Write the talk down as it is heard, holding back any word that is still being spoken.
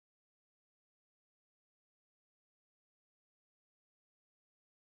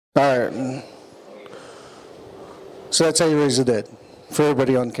All right. So that's how you raise the dead, for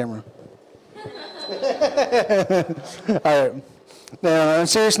everybody on camera. All right. Now, on a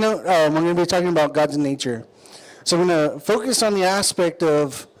serious note, we're going to be talking about God's nature. So I'm going to focus on the aspect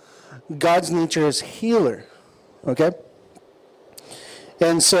of God's nature as healer. Okay?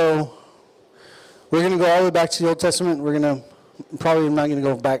 And so we're going to go all the way back to the Old Testament. We're going to probably not going to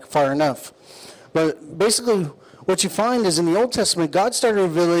go back far enough. But basically, what you find is in the Old Testament, God started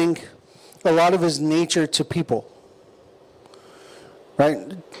revealing a lot of his nature to people.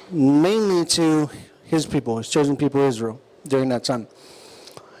 Right? Mainly to his people, his chosen people, Israel, during that time.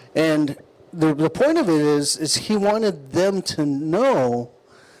 And the point of it is he wanted them to know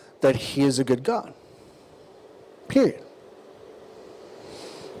that he is a good God. Period.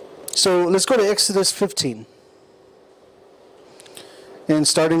 So let's go to Exodus 15. And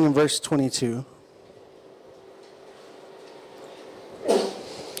starting in verse 22.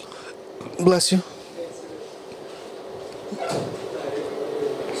 Bless you.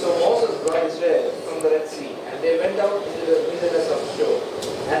 So Moses brought Israel from the Red Sea, and they went out into the wilderness of Shur.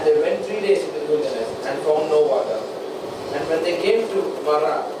 And they went 3 days into the wilderness and found no water. And when they came to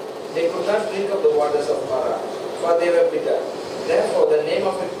Marah, they could not drink of the waters of Marah, for they were bitter. Therefore the name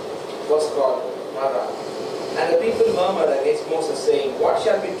of it was called Marah. And the people murmured against Moses, saying, What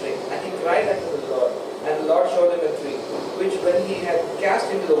shall we drink? And he cried unto the Lord, and the Lord showed him a tree, which when he had cast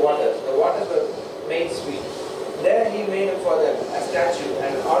into the waters were made sweet. There he made for them a statue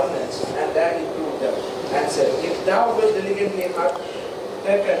and ordinance, and there he proved them, and said, If thou wilt diligently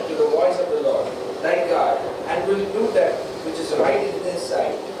hearken to the voice of the Lord thy God, and will do that which is right in his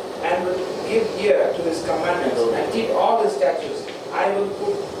sight, and will give ear to his commandments, and keep all his statutes, I will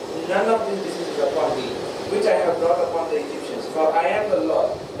put none of these diseases upon thee, which I have brought upon the Egyptians, for I am the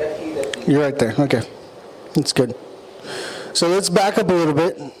Lord that healeth thee. You're right there. Okay. That's good. So let's back up a little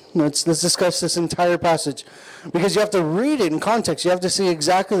bit. Let's discuss this entire passage. Because you have to read it in context. You have to see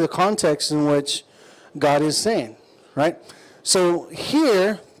exactly the context in which God is saying. Right? So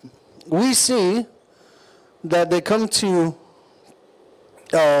here, we see that they come to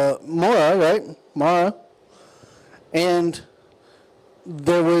Marah, right? Marah. And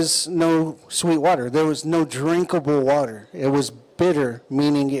there was no sweet water. There was no drinkable water. It was bitter,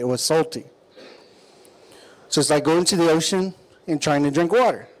 meaning it was salty. So it's like going to the ocean and trying to drink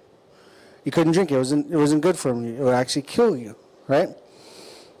water. You couldn't drink it. It wasn't good for you. It would actually kill you, right?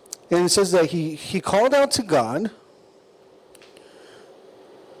 And it says that he called out to God,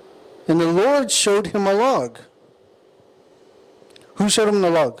 and the Lord showed him a log. Who showed him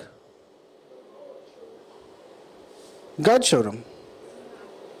the log? God showed him.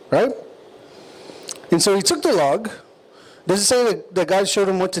 Right? And so he took the log. Does it say that God showed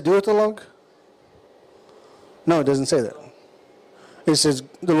him what to do with the log? No, it doesn't say that. It says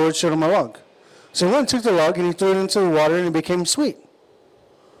the Lord showed him a log. So he went and took the log and he threw it into the water and it became sweet.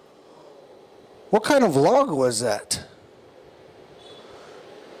 What kind of log was that?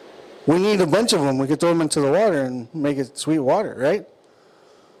 We need a bunch of them. We could throw them into the water and make it sweet water, right?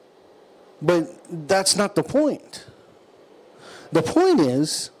 But that's not the point. The point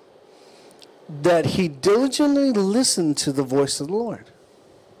is that he diligently listened to the voice of the Lord.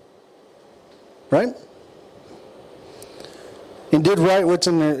 Right? And did right what's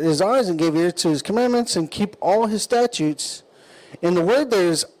in his eyes and gave ear to his commandments and keep all his statutes. And the word there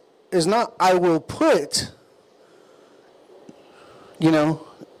is not I will put,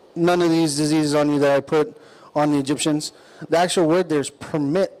 none of these diseases on you that I put on the Egyptians. The actual word there is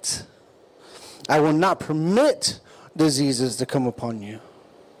permit. I will not permit diseases to come upon you.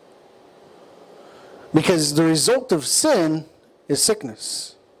 Because the result of sin is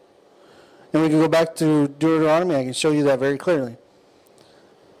sickness. And we can go back to Deuteronomy. I can show you that very clearly.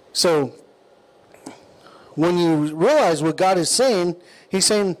 So, when you realize what God is saying, he's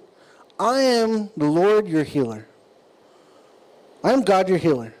saying, I am the Lord your healer. I am God your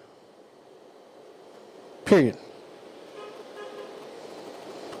healer. Period.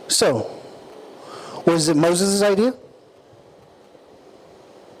 So, was it Moses' idea?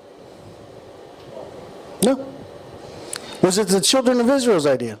 No. Was it the children of Israel's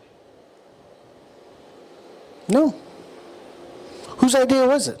idea? No. Whose idea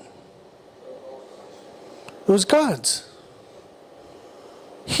was it? It was God's.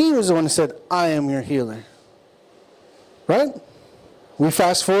 He was the one who said, I am your healer. Right? We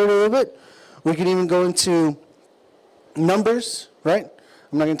fast forward a little bit. We can even go into Numbers, right?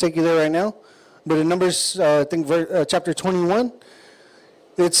 I'm not going to take you there right now. But in Numbers, I think chapter 21,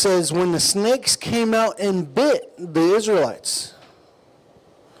 it says, when the snakes came out and bit the Israelites.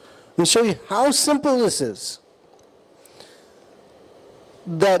 Let me show you how simple this is.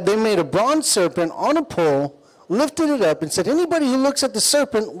 that they made a bronze serpent on a pole, lifted it up, and said, anybody who looks at the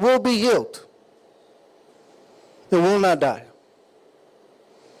serpent will be healed. They will not die.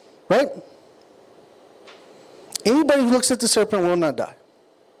 Right? Anybody who looks at the serpent will not die.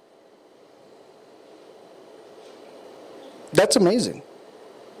 That's amazing.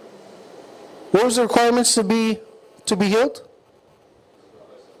 What was the requirements to be healed?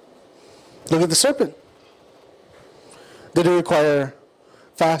 Look at the serpent. Did it require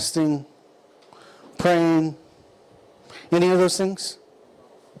fasting, praying, any of those things?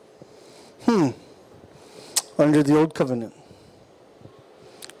 Under the old covenant.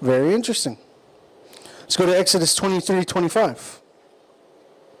 Very interesting. Let's go to Exodus 23:25.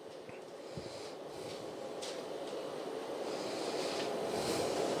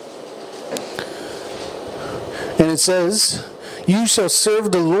 And it says, you shall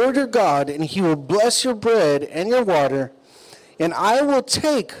serve the Lord your God, and he will bless your bread and your water, and I will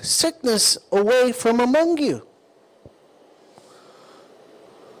take sickness away from among you.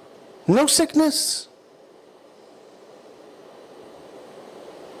 No sickness.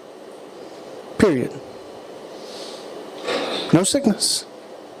 Period. No sickness.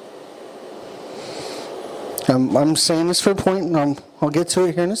 I'm saying this for a point, and I'll get to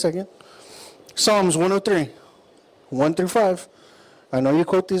it here in a second. Psalms 103, 1 through 5. I know you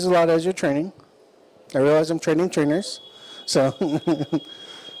quote these a lot as you're training. I realize I'm training trainers. So,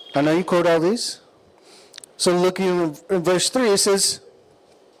 I know you quote all these. So looking in verse 3, it says,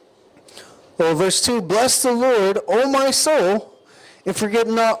 verse 2, bless the Lord, O my soul, and forget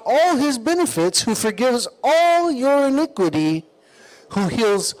not all his benefits, who forgives all your iniquity, who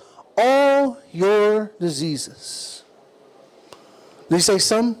heals all your diseases. Did he say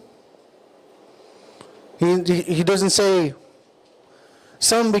some? He doesn't say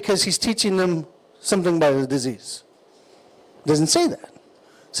some because he's teaching them something about the disease. Doesn't say that.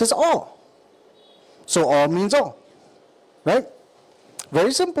 It says all. So all means all. Right?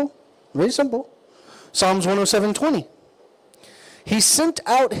 Very simple. Very simple. Psalms 107:20. He sent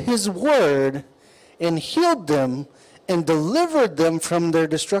out his word and healed them and delivered them from their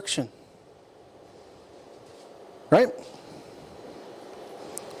destruction. Right?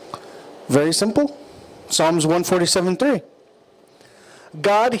 Very simple. Psalms 147:3.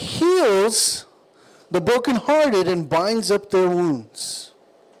 God heals the brokenhearted and binds up their wounds.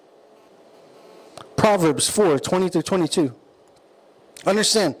 Proverbs 4:20-22.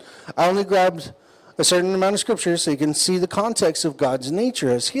 Understand, I only grabbed a certain amount of scripture so you can see the context of God's nature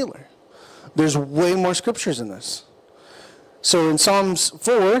as healer. There's way more scriptures in this. So in Psalms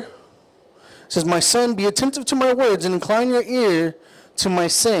 4, it says, my son, be attentive to my words and incline your ear to my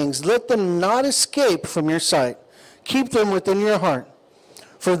sayings. Let them not escape from your sight. Keep them within your heart.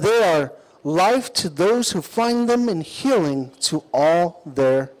 For they are life to those who find them and healing to all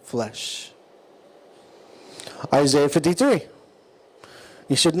their flesh. Isaiah 53.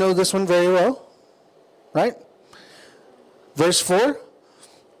 You should know this one very well. Right? Verse 4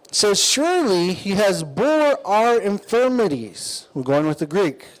 says, surely he has bore our infirmities. We're going with the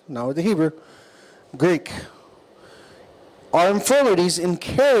Greek, not with the Hebrew. Greek. Our infirmities and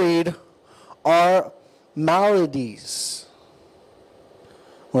carried our maladies.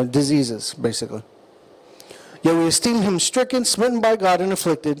 Or diseases, basically. Yet we esteemed him stricken, smitten by God, and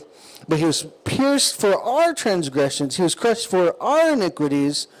afflicted. But he was pierced for our transgressions. He was crushed for our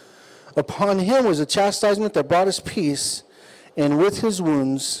iniquities. Upon him was a chastisement that brought us peace, and with his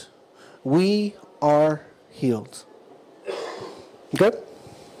wounds we are healed. Okay?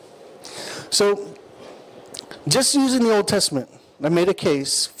 So, just using the Old Testament, I made a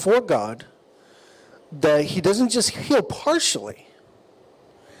case for God that he doesn't just heal partially,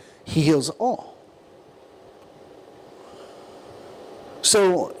 he heals all.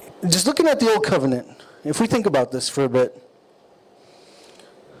 So, just looking at the Old Covenant, if we think about this for a bit,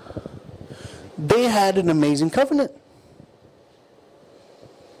 they had an amazing covenant.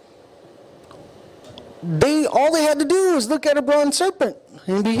 All they had to do was look at a bronze serpent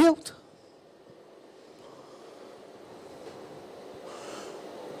and be healed.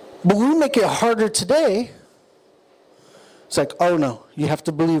 But we make it harder today. It's like, oh no, you have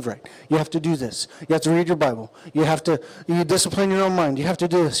to believe right. You have to do this. You have to read your Bible. You discipline your own mind. You have to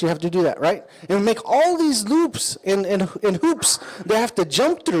do this. You have to do that, right? And we make all these loops and hoops they have to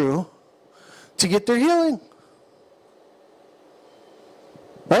jump through to get their healing.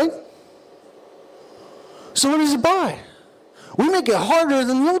 Right? So what does it buy? We make it harder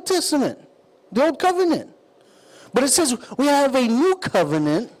than the Old Testament, the Old Covenant. But it says we have a new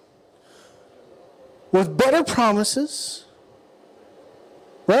covenant with better promises.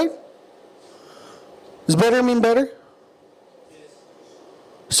 Right? Does better mean better?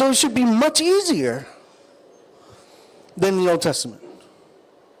 So it should be much easier than the Old Testament,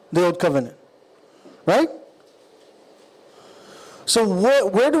 the Old Covenant, right? So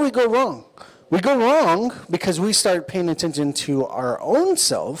where do we go wrong? We go wrong because we start paying attention to our own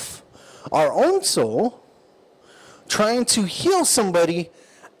self, our own soul, trying to heal somebody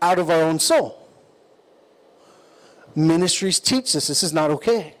out of our own soul. Ministries teach us this is not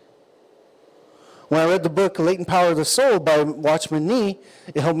okay. When I read the book Latent Power of the Soul by Watchman Nee,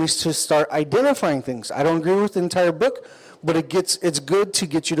 it helped me to start identifying things. I don't agree with the entire book, but it's good to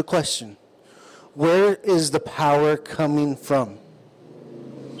get you to question. Where is the power coming from?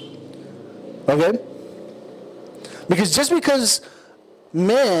 Okay? Because just because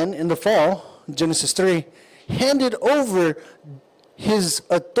man in the fall, Genesis 3, handed over his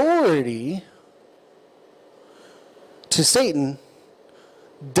authority to Satan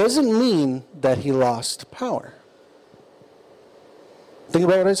doesn't mean that he lost power. Think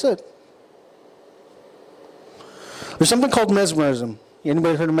about what I said. There's something called mesmerism.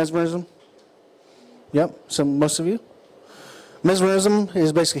 Anybody heard of mesmerism? Yep, most of you. Mesmerism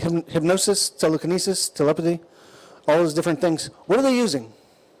is basically hypnosis, telekinesis, telepathy, all those different things. What are they using?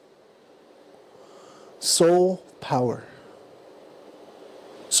 Soul power.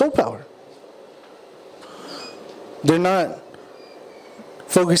 Soul power. They're not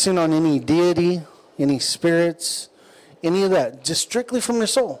focusing on any deity, any spirits, any of that. Just strictly from their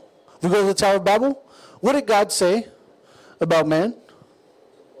soul. If we go to the Tower of Babel, what did God say about man?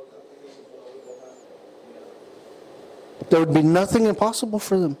 There would be nothing impossible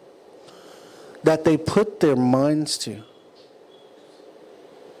for them that they put their minds to.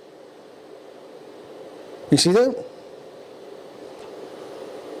 You see that?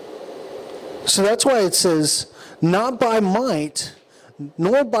 So that's why it says, not by might,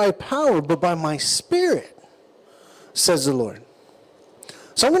 nor by power, but by my Spirit, says the Lord.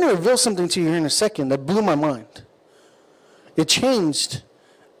 So I'm going to reveal something to you here in a second that blew my mind. It changed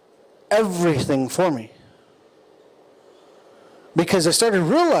everything for me. Because I started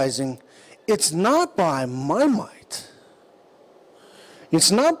realizing it's not by my might.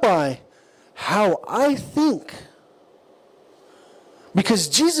 It's not by how I think. Because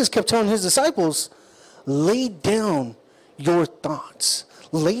Jesus kept telling his disciples, lay down your thoughts.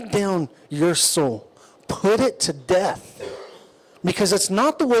 Lay down your soul. Put it to death. Because that's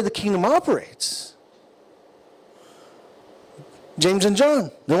not the way the kingdom operates. James and John,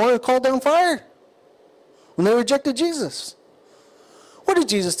 they wanted to call down fire when they rejected Jesus. What did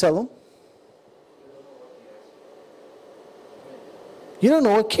Jesus tell them? You don't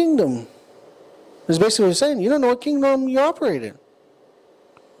know what kingdom. That's basically what he's saying. You don't know what kingdom you operate in.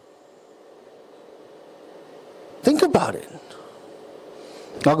 Think about it.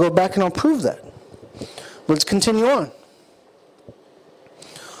 I'll go back and I'll prove that. Let's continue on.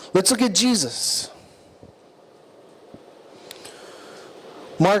 Let's look at Jesus.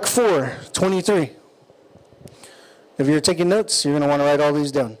 Mark 4:23. If you're taking notes, you're going to want to write all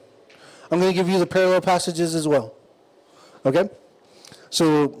these down. I'm going to give you the parallel passages as well. Okay?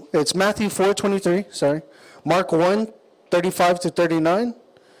 So it's Matthew 4:23, Mark 1:35 to 39,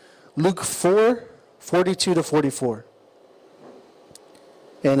 Luke 4:42 to 44.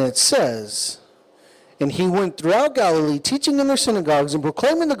 And it says, and he went throughout Galilee, teaching in their synagogues and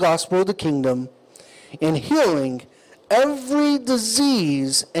proclaiming the gospel of the kingdom and healing every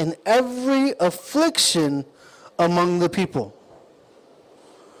disease and every affliction among the people.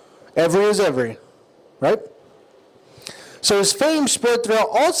 Every is every, right? So his fame spread throughout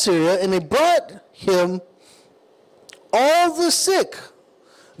all Syria, and they brought him all the sick,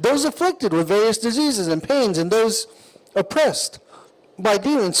 those afflicted with various diseases and pains, and those oppressed by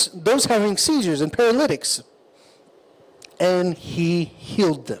demons, those having seizures and paralytics. And he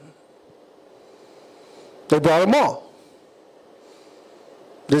healed them. They brought them all.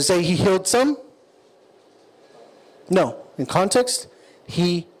 Did it say he healed some? No. In context,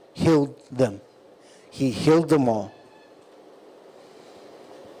 he healed them. He healed them all.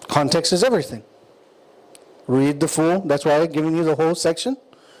 Context is everything. Read the full. That's why I've given you the whole section,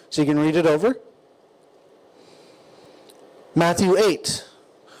 so you can read it over. Matthew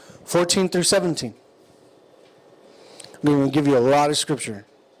 8:14 through 17. I'm going to give you a lot of scripture.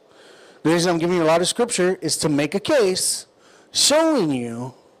 The reason I'm giving you a lot of scripture is to make a case showing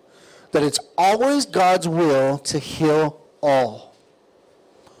you that it's always God's will to heal all.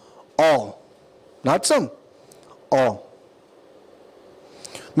 All. Not some. All.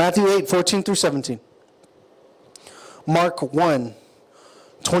 Matthew 8:14 through 17. Mark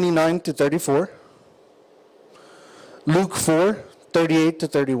 1:29 to 34. Luke 4:38 to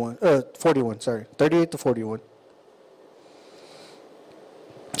 41. 38 to 41.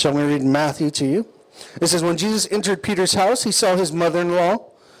 So I'm going to read Matthew to you. It says, when Jesus entered Peter's house, he saw his mother-in-law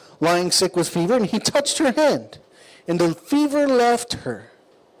lying sick with fever, and he touched her hand, and the fever left her.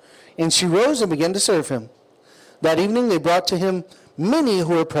 And she rose and began to serve him. That evening they brought to him many who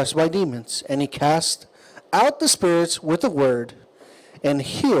were oppressed by demons, and he cast out the spirits with a word and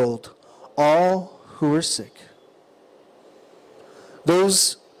healed all who were sick.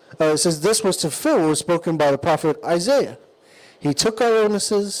 It says this was to fulfill what was spoken by the prophet Isaiah. He took our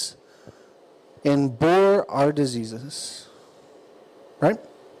illnesses and bore our diseases. Right?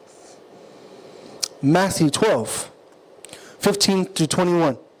 Matthew 12, 15 through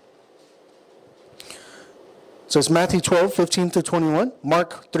 21. So it's Matthew 12, 15 through 21.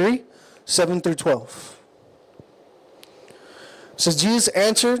 Mark 3, 7 through 12. It says, Jesus,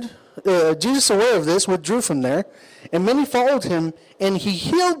 aware of this, withdrew from there, and many followed him, and he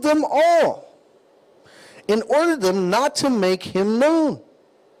healed them all, and ordered them not to make him known.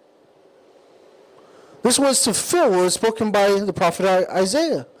 This was to fulfill what was spoken by the prophet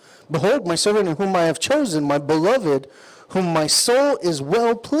Isaiah. Behold, my servant in whom I have chosen, my beloved, whom my soul is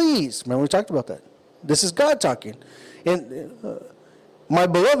well pleased. Remember, we talked about that. This is God talking. And my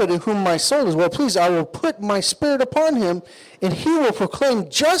beloved, in whom my soul is well pleased, I will put my spirit upon him, and he will proclaim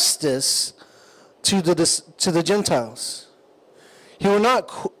justice to the Gentiles. He will not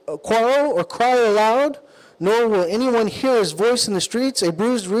quarrel or cry aloud, nor will anyone hear his voice in the streets. A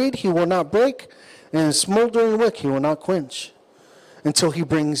bruised reed he will not break, and a smoldering wick he will not quench, until he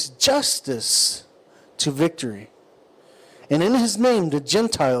brings justice to victory. And in his name the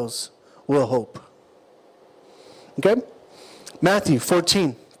Gentiles will hope. Okay? Matthew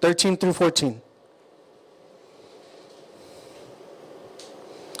 14, 13 through 14.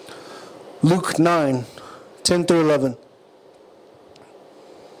 Luke 9, 10 through 11.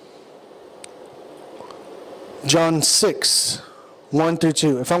 John 6, 1 through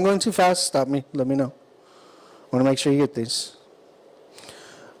 2. If I'm going too fast, stop me. Let me know. I want to make sure you get these.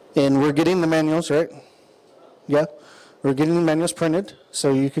 And we're getting the manuals, right? Yeah? We're getting the manuals printed,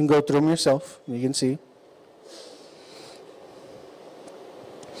 so you can go through them yourself. You can see.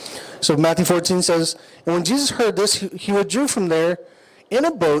 So Matthew 14 says, and when Jesus heard this, he withdrew from there in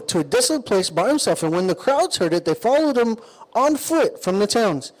a boat to a desolate place by himself. And when the crowds heard it, they followed him on foot from the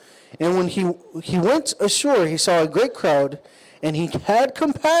towns. And when he went ashore, he saw a great crowd, and he had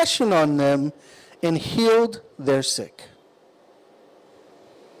compassion on them and healed their sick.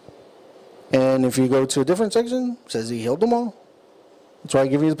 And if you go to a different section, it says he healed them all. That's why I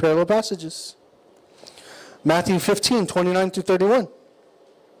give you the parallel passages. Matthew 15, 29 through 31.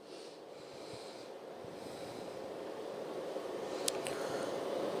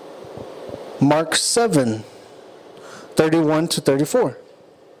 Mark 7, 31 to 34.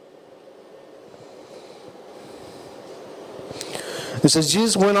 It says,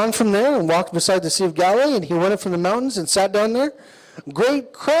 Jesus went on from there and walked beside the Sea of Galilee, and he went up from the mountains and sat down there.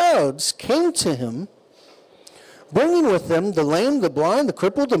 Great crowds came to him, bringing with them the lame, the blind, the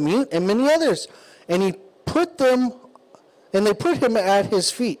crippled, the mute, and many others. And they put him at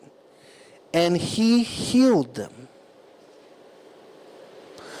his feet, and he healed them.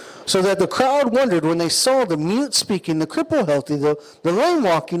 So that the crowd wondered when they saw the mute speaking, the cripple healthy, the lame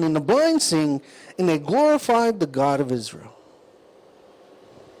walking, and the blind seeing, and they glorified the God of Israel.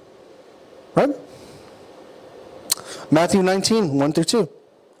 Right? Matthew 19, 1 through 2.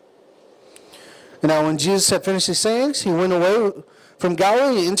 And now when Jesus had finished his sayings, he went away from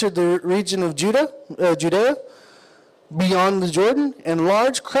Galilee, entered the region of Judea, beyond the Jordan, and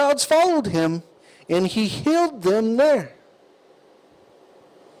large crowds followed him, and he healed them there.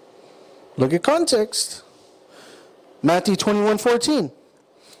 Look at context. Matthew 21, 14.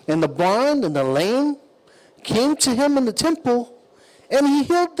 And the blind and the lame came to him in the temple, and he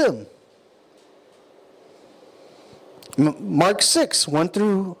healed them. Mark 6, 1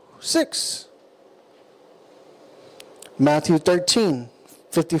 through 6. Matthew 13,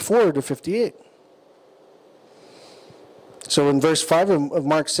 54 to 58. So in verse 5 of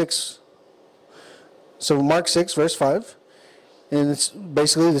Mark 6, Mark 6, verse 5, and it's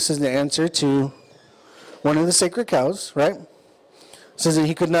basically, this is the answer to one of the sacred cows, right? It says that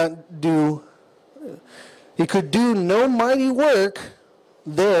he could do no mighty work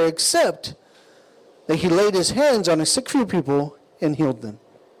there except that he laid his hands on a sick few people and healed them.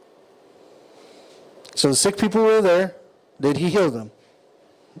 So the sick people were there. Did he heal them?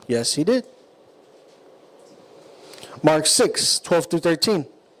 Yes, he did. Mark 6, 12 through 13.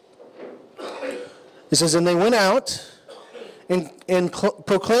 It says, and they went out and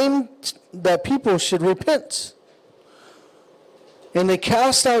proclaimed that people should repent. And they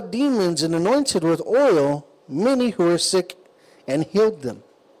cast out demons and anointed with oil many who were sick and healed them.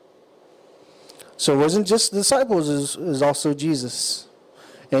 So it wasn't just the disciples, it was also Jesus.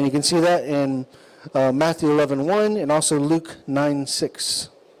 And you can see that in Matthew 11:1 and also Luke 9:6.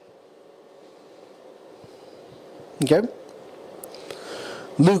 Okay?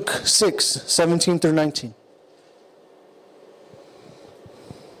 Luke 6:17 through 19.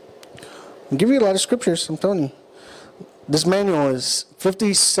 I'll give you a lot of scriptures, I'm telling you. This manual is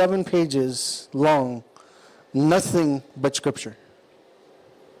 57 pages long. Nothing but scripture.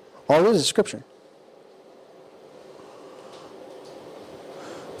 All it is scripture.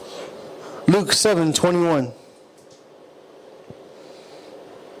 Luke 7:21.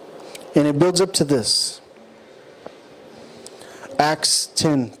 And it builds up to this. Acts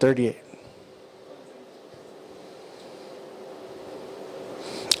 10:38.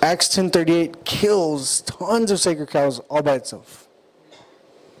 Acts 10:38 kills tons of sacred cows all by itself.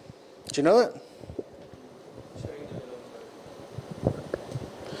 Did you know that?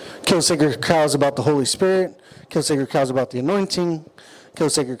 Kills sacred cows about the Holy Spirit. Kills sacred cows about the anointing.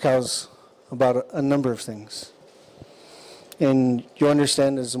 Kills sacred cows about a number of things. And you'll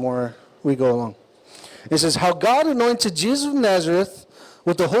understand as the more we go along. It says, how God anointed Jesus of Nazareth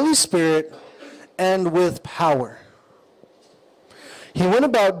with the Holy Spirit and with power. He went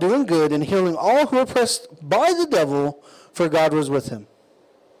about doing good and healing all who were oppressed by the devil, for God was with him.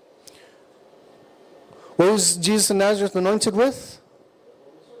 What was Jesus of Nazareth anointed with?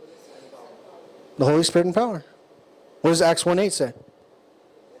 The Holy Spirit and power. What does Acts 1:8 say?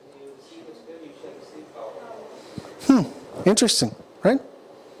 Interesting, right?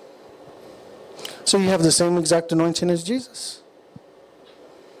 So you have the same exact anointing as Jesus.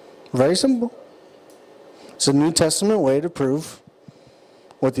 Very simple. It's a New Testament way to prove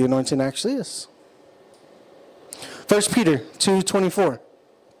what the anointing actually is. 1 Peter 2:24.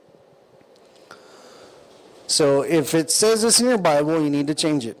 So if it says this in your Bible, you need to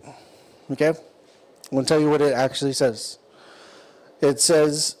change it. Okay? I'm going to tell you what it actually says. It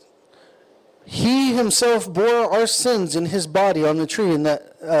says, He himself bore our sins in his body on the tree, and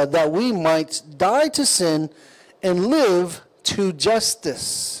that we might die to sin and live to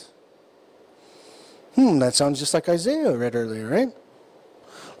justice. That sounds just like Isaiah read earlier, right?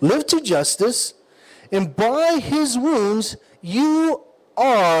 Live to justice, and by his wounds you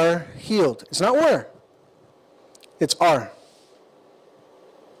are healed. It's not were. It's are.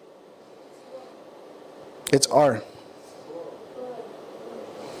 It's are.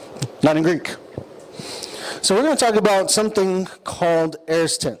 Not in Greek. So we're going to talk about something called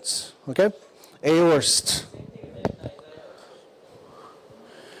aorist tense. Okay? Aorist.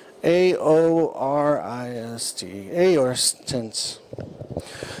 A-O-R-I-S-T. Aorist tense.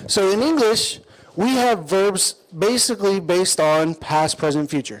 So in English, we have verbs basically based on past, present,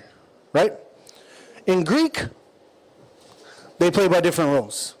 future. Right? In Greek, they play by different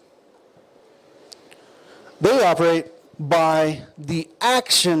rules. They operate by the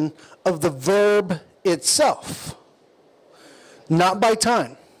action of the verb itself, not by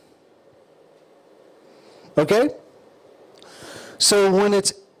time. Okay? So when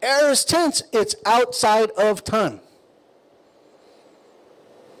it's aorist tense, it's outside of time.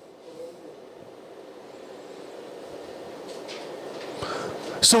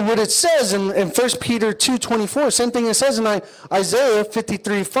 So what it says in 1 Peter 2:24, same thing it says in Isaiah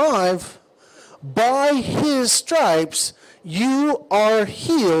 53:5, by his stripes you are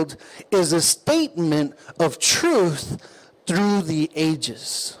healed, is a statement of truth through the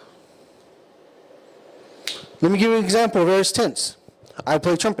ages. Let me give you an example of aorist tense. I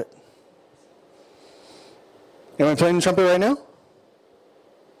play trumpet. Am I playing the trumpet right now?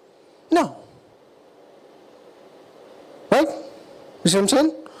 No. Right? You see what I'm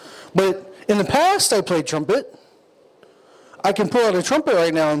saying? But in the past I played trumpet. I can pull out a trumpet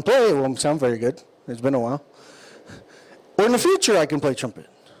right now and play. It won't sound very good. It's been a while. Or in the future I can play trumpet.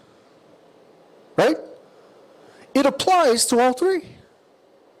 Right? It applies to all three.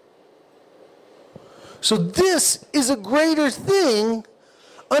 So this is a greater thing,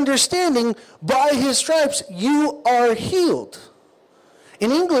 understanding by his stripes you are healed.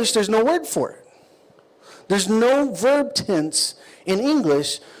 In English, there's no word for it. There's no verb tense in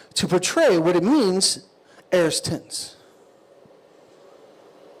English to portray what it means, aorist tense.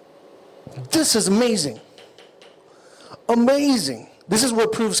 This is amazing. Amazing. This is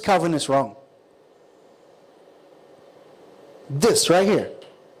what proves Calvinists wrong. This right here.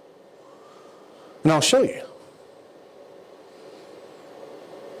 And I'll show you.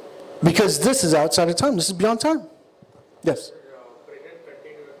 Because this is outside of time. This is beyond time. Yes?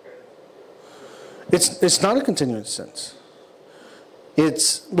 It's not a continuous sense.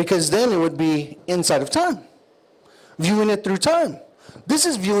 It's because then it would be inside of time. Viewing it through time. This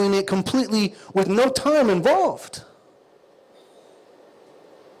is viewing it completely with no time involved.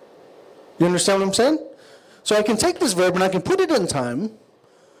 You understand what I'm saying? So I can take this verb and I can put it in time,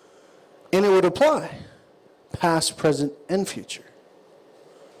 and it would apply. Past, present, and future.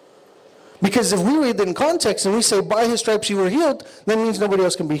 Because if we read it in context and we say, by his stripes you were healed, that means nobody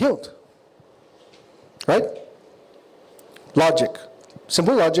else can be healed. Right? Logic.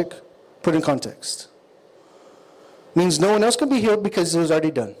 Simple logic, put in context. Means no one else can be healed because it was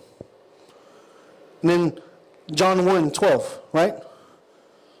already done. And then John 1:12, right?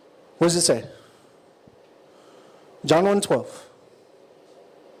 What does it say? John 1:12.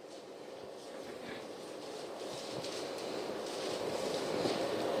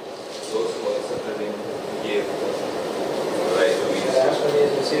 Those who accepted him, he gave the right to be And as when he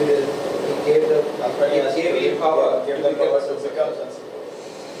received it, he gave him power to become sons.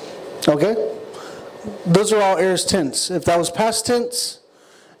 Okay? Those are all aorist tense. If that was past tense,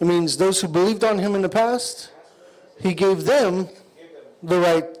 it means those who believed on him in the past, he gave them the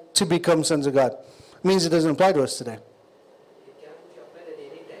right to become sons of God. It means it doesn't apply to us today. It can be applied at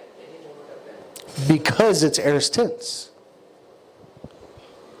any time, any moment of time. Because it's aorist tense.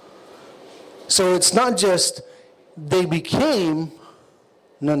 So it's not just they became,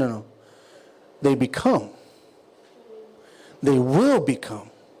 no. They become. They will become.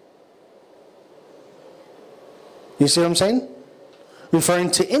 You see what I'm saying?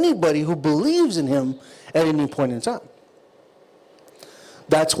 Referring to anybody who believes in him at any point in time.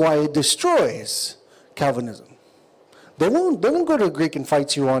 That's why it destroys Calvinism. They won't go to Greek and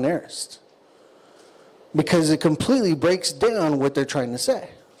fight you on aorist. Because it completely breaks down what they're trying to say,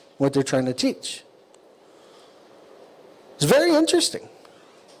 what they're trying to teach. It's very interesting.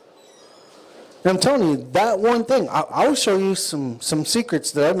 And I'm telling you, that one thing, I'll show you some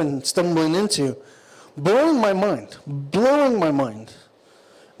secrets that I've been stumbling into, blowing my mind. And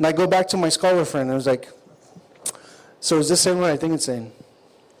I go back to my scholar friend, and I was like, so is this saying what I think it's saying?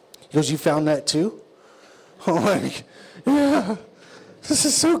 He goes, you found that too? I'm like, yeah, this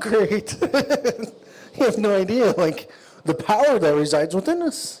is so great. You have no idea, like, the power that resides within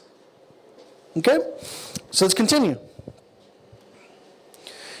us. Okay? So let's continue.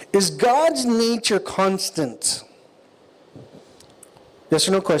 Is God's nature constant? Yes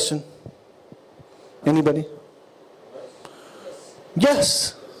or no question? Anybody?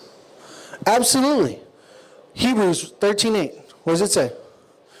 Yes. Absolutely. Hebrews 13:8. What does it say?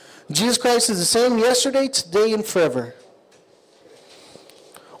 Jesus Christ is the same yesterday, today, and forever.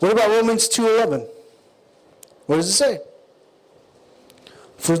 What about Romans 2:11? What does it say?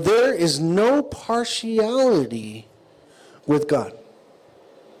 For there is no partiality with God.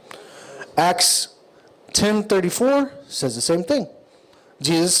 Acts 10:34 says the same thing.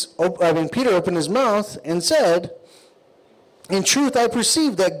 Peter opened his mouth and said, in truth I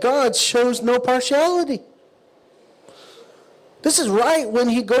perceive that God shows no partiality. This is right when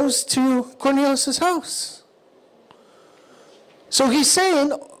he goes to Cornelius' house. So he's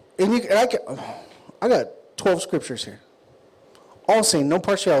saying, I got 12 scriptures here. All saying no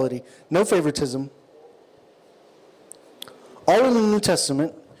partiality, no favoritism. All in the New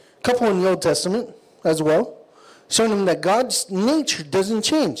Testament, a couple in the Old Testament as well, showing him that God's nature doesn't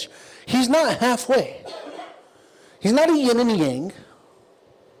change. He's not halfway. He's not a yin and a yang.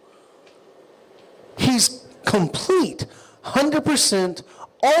 He's complete, 100%,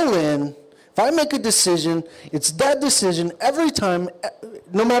 all in. If I make a decision, it's that decision every time,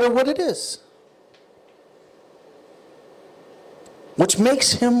 no matter what it is. Which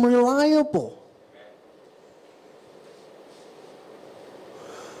makes him reliable.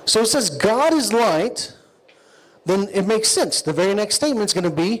 So it says God is light, then it makes sense. The very next statement is going to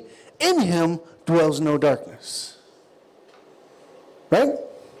be, in him dwells no darkness. Right?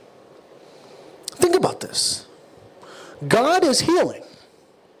 Think about this. God is healing.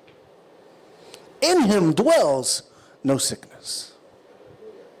 In him dwells no sickness.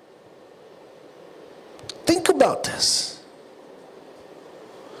 Think about this.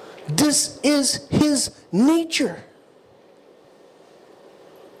 This is his nature.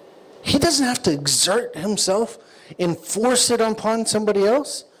 He doesn't have to exert himself and force it upon somebody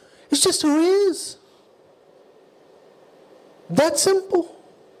else. It's just who he is. That simple.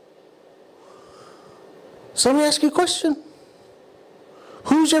 So let me ask you a question.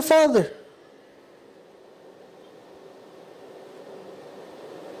 Who's your father?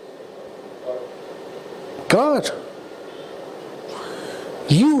 God.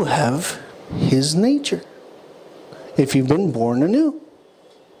 You have his nature if you've been born anew.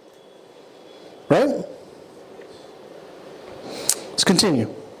 Right? Let's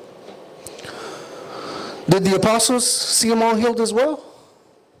continue. Did the apostles see them all healed as well?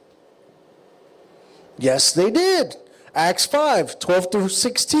 Yes, they did. Acts 5, 12 through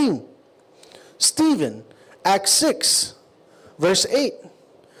 16. Stephen, Acts 6, verse 8.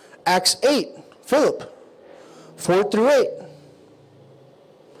 Acts 8, Philip, 4 through 8.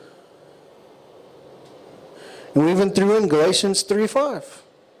 And we even threw in Galatians 3, 5.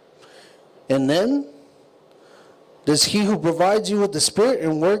 And then, does he who provides you with the Spirit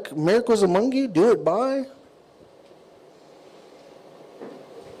and work miracles among you do it by?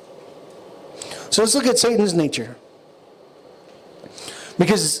 So let's look at Satan's nature.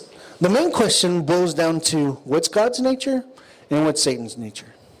 Because the main question boils down to what's God's nature and what's Satan's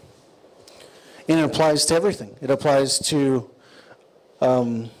nature. And it applies to everything. It applies to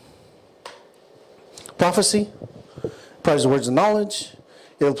prophecy, it applies to words of knowledge,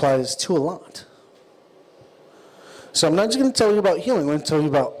 it applies to a lot. So I'm not just going to tell you about healing, I'm going to tell you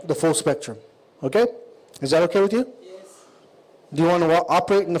about the full spectrum. Okay? Is that okay with you? Yes. Do you want to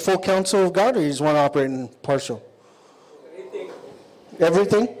operate in the full counsel of God, or you just want to operate in partial? Everything.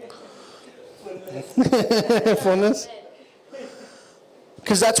 Everything? Fullness?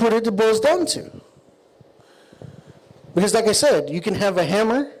 Because that's what it boils down to. Because like I said, you can have a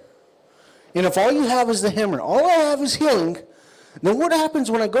hammer, and if all you have is the hammer, all I have is healing, then what happens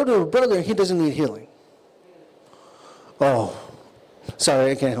when I go to a brother and he doesn't need healing? Oh,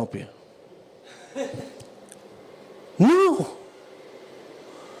 sorry, I can't help you. No.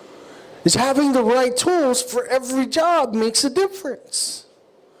 It's having the right tools for every job makes a difference.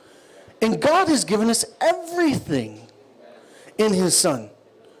 And God has given us everything in His Son.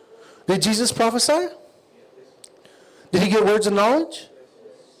 Did Jesus prophesy? Did He get words of knowledge?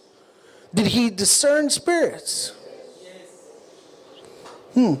 Did He discern spirits?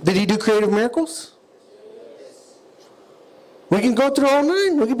 Did He do creative miracles? We can go through all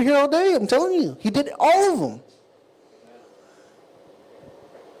night. We can be here all day. I'm telling you. He did all of them.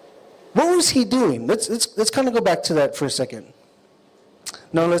 What was He doing? Let's kind of go back to that for a second.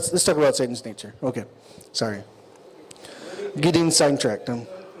 No, let's talk about Satan's nature. Okay, sorry. Getting sidetracked.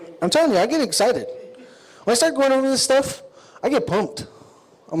 I'm telling you, I get excited. When I start going over this stuff, I get pumped.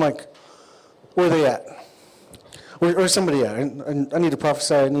 I'm like, where are they at? Where's somebody at? I need to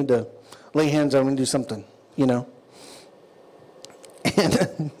prophesy. I need to lay hands on them and do something, you know?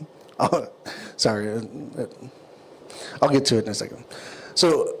 And, sorry. I'll get to it in a second.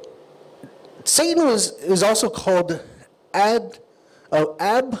 So, Satan is also called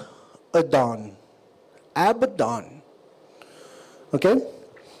Abaddon. Abaddon. Okay?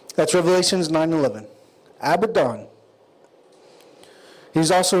 That's Revelations 9:11. Abaddon.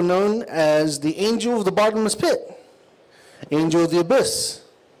 He's also known as the angel of the bottomless pit. Angel of the abyss.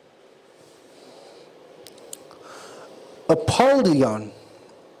 Apollyon,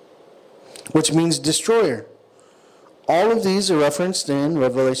 which means destroyer. All of these are referenced in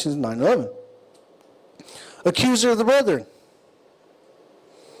Revelations 9:11. Accuser of the brethren.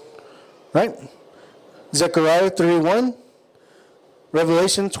 Right? Zechariah 3:1.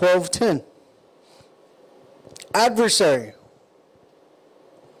 Revelation 12:10. Adversary.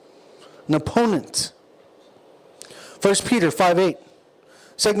 An opponent. 1 Peter 5:8.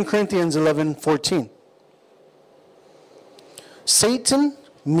 2 Corinthians 11:14. Satan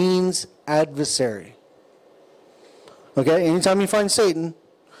means adversary. Okay, anytime you find Satan,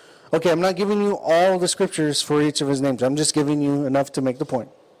 okay, I'm not giving you all the scriptures for each of his names. I'm just giving you enough to make the point.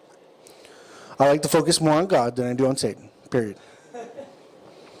 I like to focus more on God than I do on Satan, period.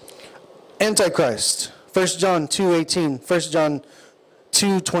 Antichrist, 1 John 2:18, 1 John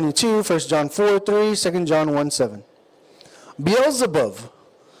 2:22, 1 John 4:3, 2 John 1:7. Beelzebub,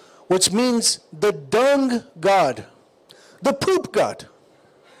 which means the dung god, the poop god.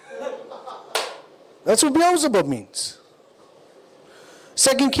 That's what Beelzebub means.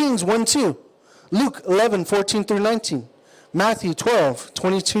 2 Kings 1:2, Luke 11:14 through 19, Matthew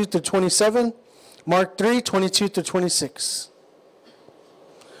 12:22 through 27, Mark 3:22 through 26.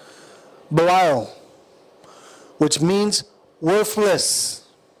 Belial, which means worthless.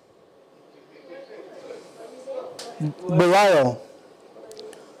 Belial.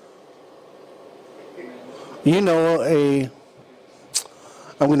 You know,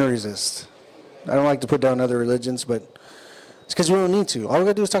 I'm going to resist. I don't like to put down other religions, but it's because we don't need to. All we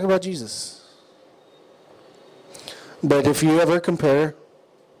got to do is talk about Jesus. But if you ever compare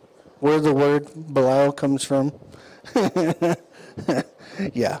where the word Belial comes from,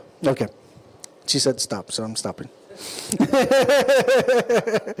 yeah, okay. She said stop, so I'm stopping.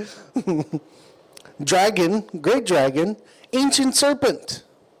 Dragon, great dragon, ancient serpent.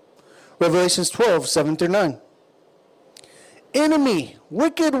 Revelations 12:7 through 9. Enemy,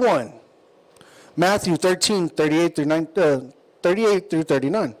 wicked one. Matthew 13, 38 through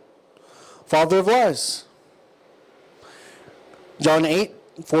 39. Father of lies. John 8,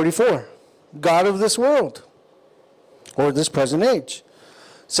 44. God of this world, or this present age.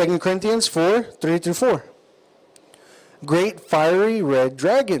 2 Corinthians 4, 3 through 4. Great fiery red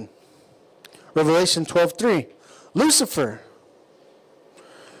dragon. Revelation 12, 3. Lucifer.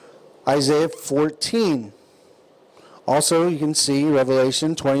 Isaiah 14. Also, you can see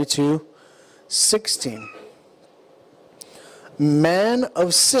Revelation 22, 16. Man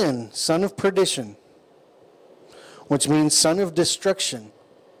of sin, son of perdition, which means son of destruction.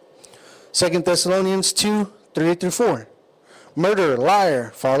 2 Thessalonians 2, 3 through 4. Murderer,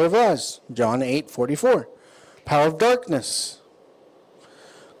 liar, father of lies. John 8, 44. Power of darkness.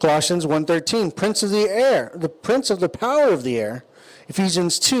 Colossians 1:13. Prince of the air, the prince of the power of the air.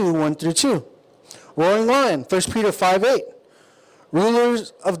 Ephesians 2, 1 through 2. Roaring lion. 1 Peter 5, 8.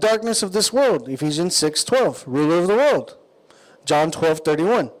 Rulers of darkness of this world. Ephesians 6, 12. Ruler of the world. John 12,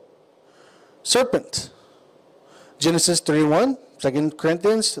 31. Serpent. Genesis 3, 1. 2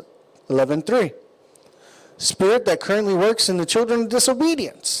 Corinthians 11, 3. Spirit that currently works in the children of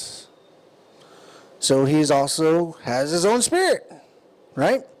disobedience. So he also has his own spirit,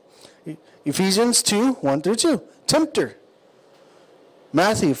 right? Ephesians 2, 1 through 2. Tempter.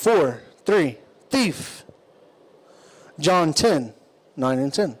 Matthew 4, 3. Thief. John 10, 9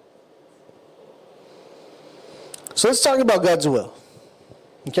 and 10. So let's talk about God's will.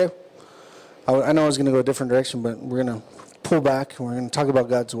 Okay? I know I was going to go a different direction, but we're going to pull back and we're going to talk about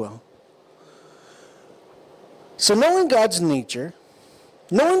God's will. So knowing God's nature,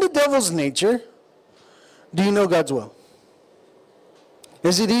 knowing the devil's nature, do you know God's will?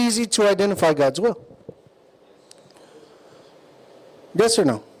 Is it easy to identify God's will? Yes or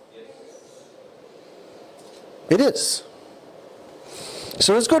no? It is.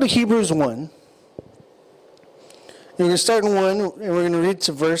 So let's go to Hebrews 1. And we're going to start in 1, and we're going to read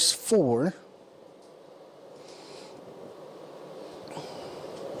to verse 4.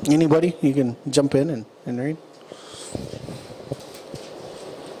 Anybody? You can jump in and read.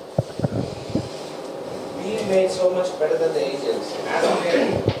 Being made so much better than the angels, as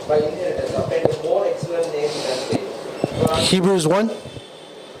made by inheritance, obtained a more excellent name than they. For Hebrews 1?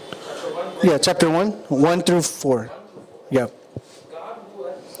 Yeah, chapter 1, 1 through 4. Yeah. God, who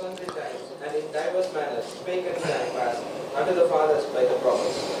at sundry times and in diverse manners spake in time past unto the fathers by the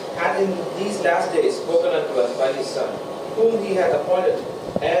prophets, hath in these last days spoken unto us by his Son, whom he hath appointed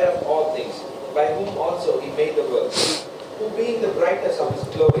heir of all things, by whom also he made the world, who being the brightness of his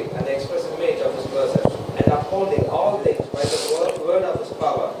glory and the express image of his person, and upholding all things by the word of his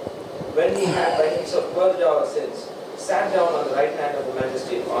power, when he had by himself purged our sins, sat down on the right hand of the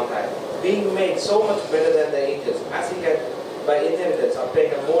majesty on high, being made so much better than the angels, as he had by inheritance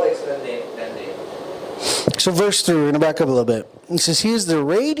obtained a more excellent name than they. So verse 3, we're going to back up a little bit. It says, he is the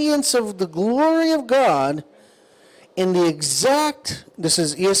radiance of the glory of God in the exact, this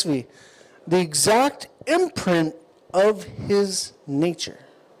is ESV, the exact imprint of his nature.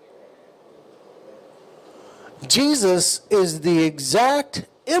 Jesus is the exact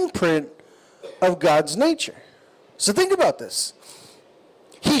imprint of God's nature. So think about this.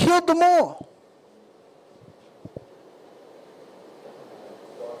 He healed them all.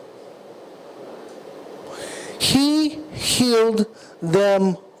 He healed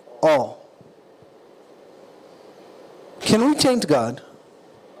them all. Can we taint God?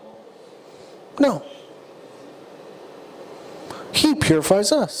 No. He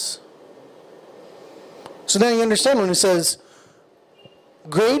purifies us. So now you understand when it says,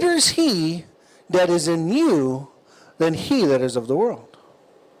 greater is he that is in you than he that is of the world.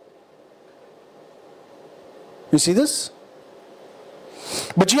 You see this?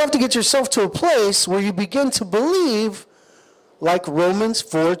 But you have to get yourself to a place where you begin to believe like Romans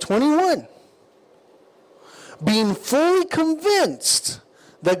 4:21. Being fully convinced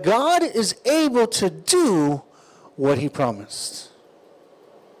that God is able to do what he promised.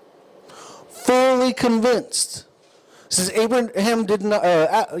 Fully convinced. It says Abraham did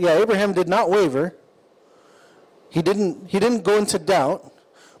not waver. He didn't go into doubt,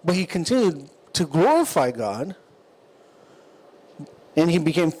 but he continued to glorify God. And he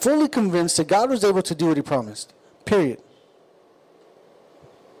became fully convinced that God was able to do what he promised. Period.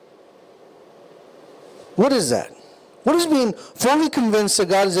 What is that? What does being fully convinced that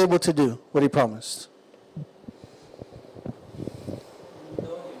God is able to do what he promised?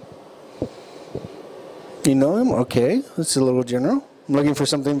 You know him? Okay. That's a little general. I'm looking for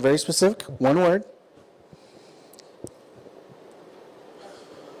something very specific. One word.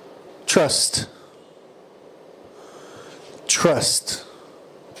 Trust. Trust.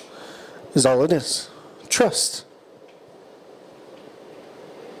 is all it is. Trust.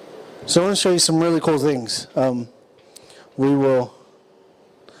 So I want to show you some really cool things.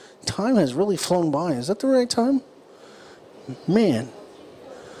 Time has really flown by. Is that the right time? Man.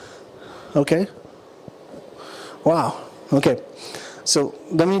 Okay. Wow. Okay. So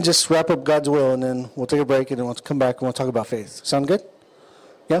let me just wrap up God's will, and then we'll take a break, and then we'll come back and we'll talk about faith. Sound good?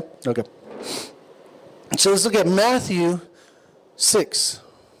 Yeah? Okay. So let's look at Matthew 6,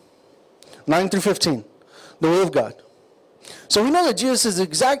 9 through 15. The will of God. So we know that Jesus is the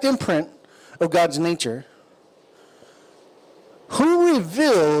exact imprint of God's nature. Who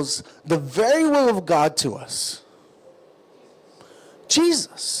reveals the very will of God to us?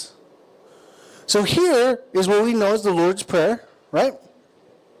 Jesus. So here is what we know as the Lord's Prayer, right?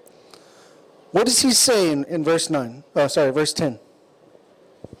 What does he say in verse 9? Oh, sorry, verse 10.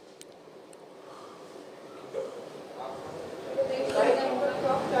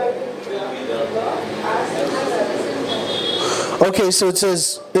 Okay, so it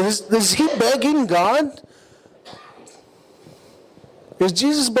says, is he begging God? Is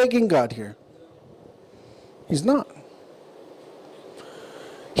Jesus begging God here? He's not.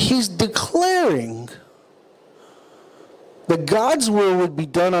 He's declaring that God's will would be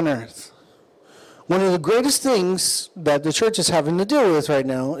done on earth. One of the greatest things that the church is having to deal with right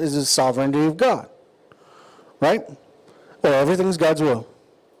now is the sovereignty of God. Right? Well, everything's God's will.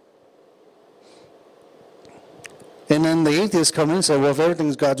 And then the atheists come in and say, well, if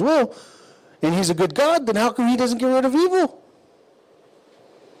everything's God's will, and he's a good God, then how come he doesn't get rid of evil?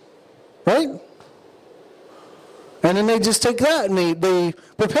 Right? And then they just take that and they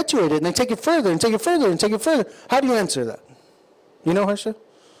perpetuate it, and they take it further and take it further and take it further. How do you answer that? You know, Harsha?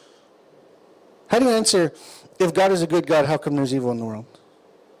 How do you answer, if God is a good God, how come there's evil in the world?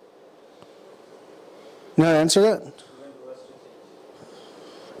 You know how to answer that?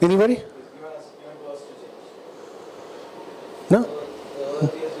 Anybody? No?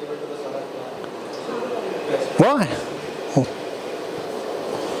 Why?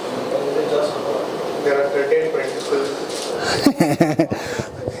 There are certain principles.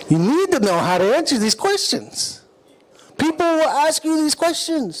 You need to know how to answer these questions. People will ask you these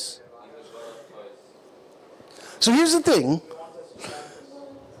questions. So here's the thing.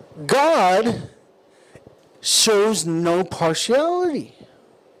 God shows no partiality.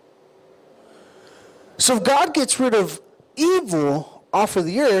 So if God gets rid of evil off of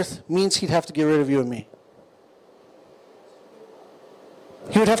the earth, means he'd have to get rid of you and me.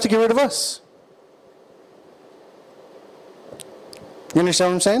 He would have to get rid of us. You understand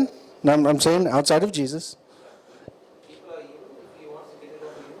what I'm saying? I'm saying outside of Jesus. People are evil. If he wants to get rid of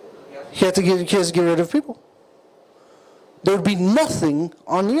evil, He has to get rid of people. There would be nothing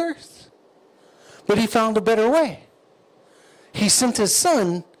on the earth. But he found a better way. He sent his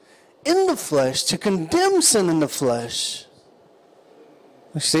son in the flesh to condemn sin in the flesh.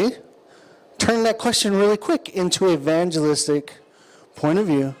 You see? Turn that question really quick into an evangelistic point of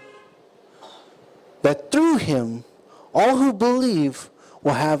view. That through him, all who believe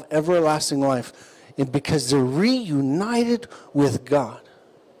will have everlasting life. And because they're reunited with God.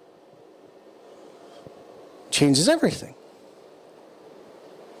 Changes everything.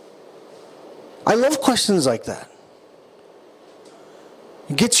 I love questions like that.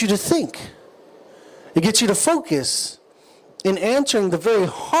 It gets you to think. It gets you to focus in answering the very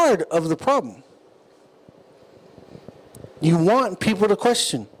heart of the problem. You want people to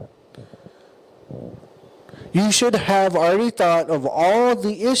question. You should have already thought of all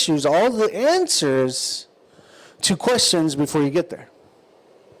the issues, all the answers to questions before you get there.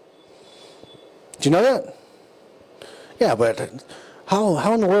 Do you know that? Yeah, but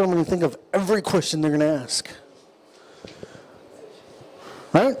how in the world am I going to think of every question they're going to ask?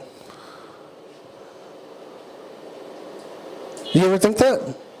 Right? You ever think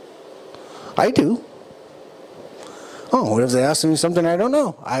that? I do. Oh, what if they ask me something I don't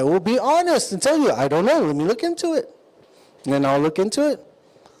know? I will be honest and tell you, I don't know. Let me look into it. And then I'll look into it.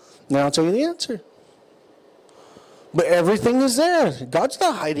 And then I'll tell you the answer. But everything is there. God's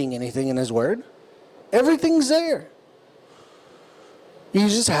not hiding anything in his word. Everything's there. You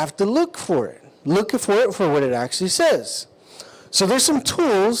just have to look for it. Look for it for what it actually says. So there's some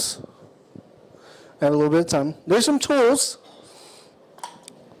tools. I have a little bit of time. There's some tools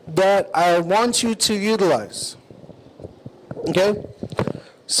that I want you to utilize. Okay?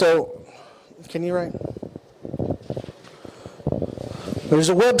 So, can you write? There's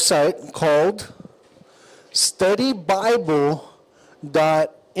a website called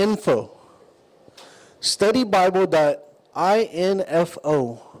studybible.info.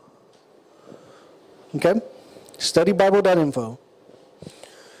 Studybible.info. Okay? Studybible.info.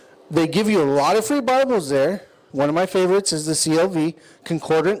 They give you a lot of free Bibles there. One of my favorites is the CLV,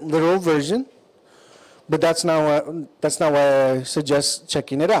 Concordant Literal Version. But that's not why I suggest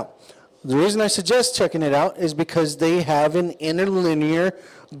checking it out. The reason I suggest checking it out is because they have an interlinear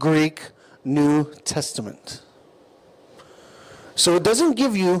Greek New Testament. So it doesn't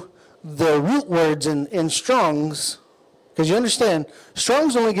give you the root words in Strong's, because you understand,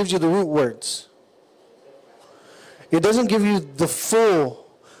 Strong's only gives you the root words. It doesn't give you the full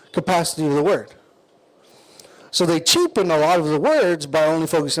capacity of the word. So they cheapen a lot of the words by only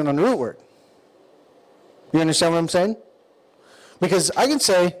focusing on the root word. You understand what I'm saying? Because I can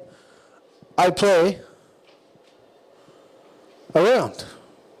say, I play around,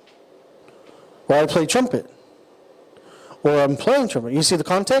 or I play trumpet, or I'm playing trumpet. You see, the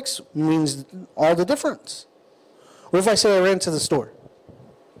context means all the difference. What if I say I ran to the store?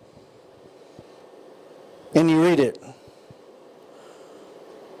 And you read it.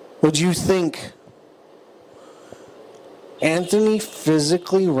 Would you think Anthony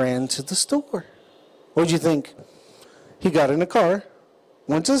physically ran to the store? What would you think? He got in a car,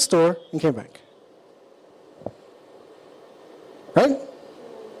 went to the store, and came back. Right?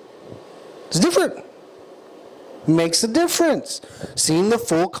 It's different. Makes a difference. Seeing the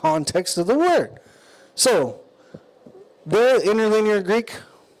full context of the word. So, the interlinear Greek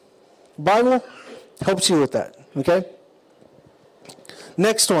Bible helps you with that. Okay?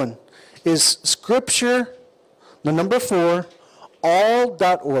 Next one is Scripture, the number 4,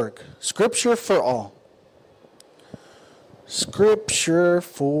 all.org. Scripture for all. Scripture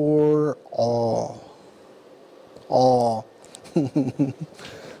for all. All.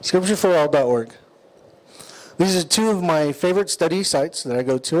 Scriptureforall.org. These are two of my favorite study sites that I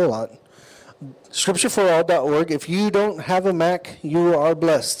go to a lot. Scriptureforall.org. If you don't have a Mac, you are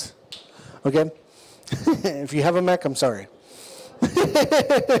blessed. Okay? If you have a Mac, I'm sorry.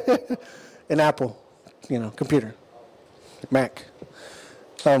 An Apple, computer. Mac.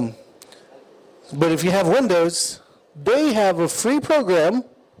 But if you have Windows, they have a free program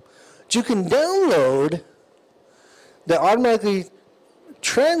that you can download that automatically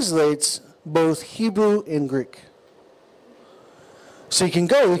translates both Hebrew and Greek. So you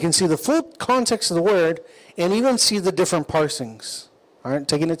can see the full context of the word and even see the different parsings. All right,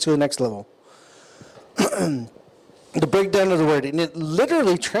 taking it to the next level. The breakdown of the word, and it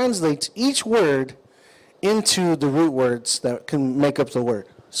literally translates each word into the root words that can make up the word.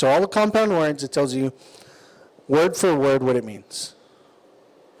 So all the compound words, it tells you word for word what it means.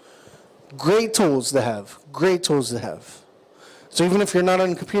 Great tools to have. Great tools to have. So even if you're not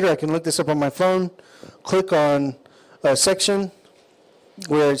on a computer, I can look this up on my phone, click on a section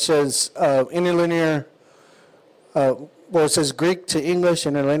where it says interlinear, it says Greek to English,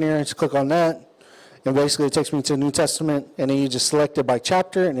 interlinear, just click on that. And basically it takes me to the New Testament, and then you just select it by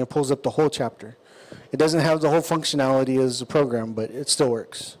chapter, and it pulls up the whole chapter. It doesn't have the whole functionality as a program, but it still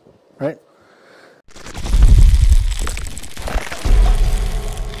works, right?